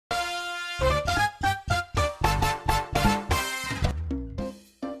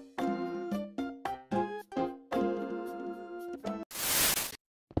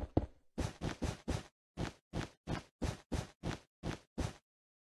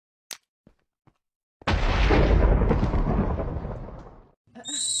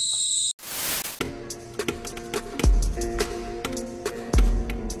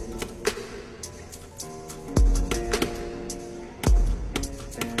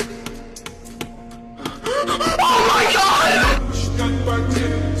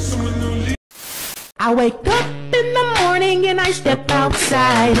I wake up in the morning and I step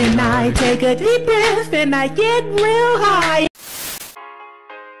outside and I take a deep breath and I get real high.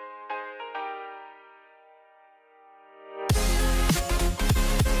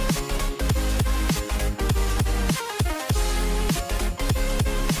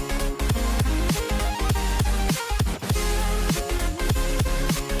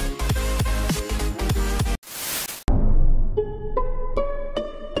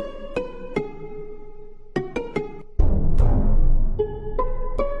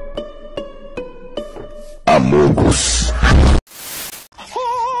 Amigos.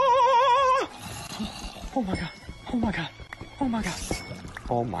 Oh my god. Oh my god. Oh my god.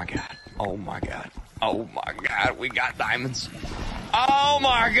 Oh my god. Oh my god. Oh my god. We got diamonds. Oh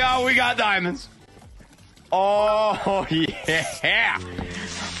my god. We got diamonds. Oh yeah.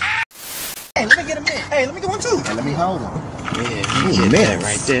 Hey, let me get a minute. Hey, let me get one too. Hey, let me hold him. Yeah, you get that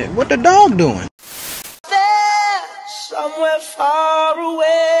right there. What the dog doing? There, somewhere far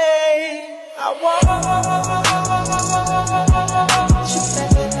away, I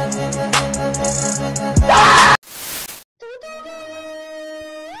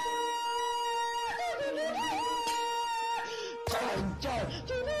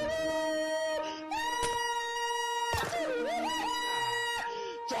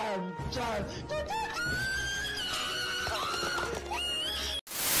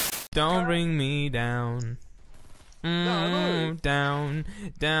Don't bring me down. Down,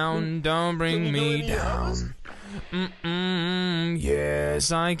 down, don't bring me down.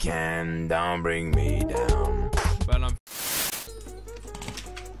 Yes, I can. Don't bring me down. But I'm.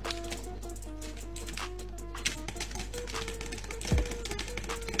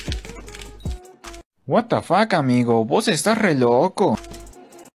 What the fuck, amigo? Vos estás re loco.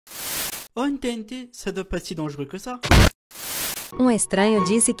 Oh, une TNT, ça doit pas être si dangereux que ça. Um estranho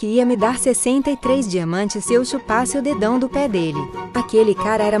disse que ia me dar 63 diamantes se eu chupasse o dedão do pé dele. Aquele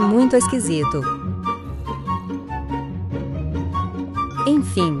cara era muito esquisito.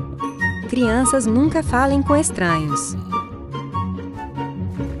 Enfim, crianças nunca falem com estranhos.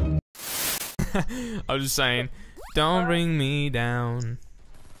 I was just saying, don't bring me down.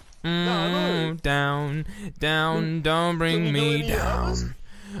 Down, down, don't bring me down.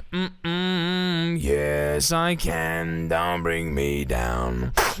 Yes, I can. Don't bring me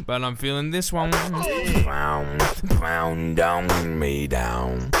down. But I'm feeling this one. Don't bring me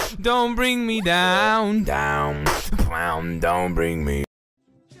down. Don't bring me down. Don't bring me.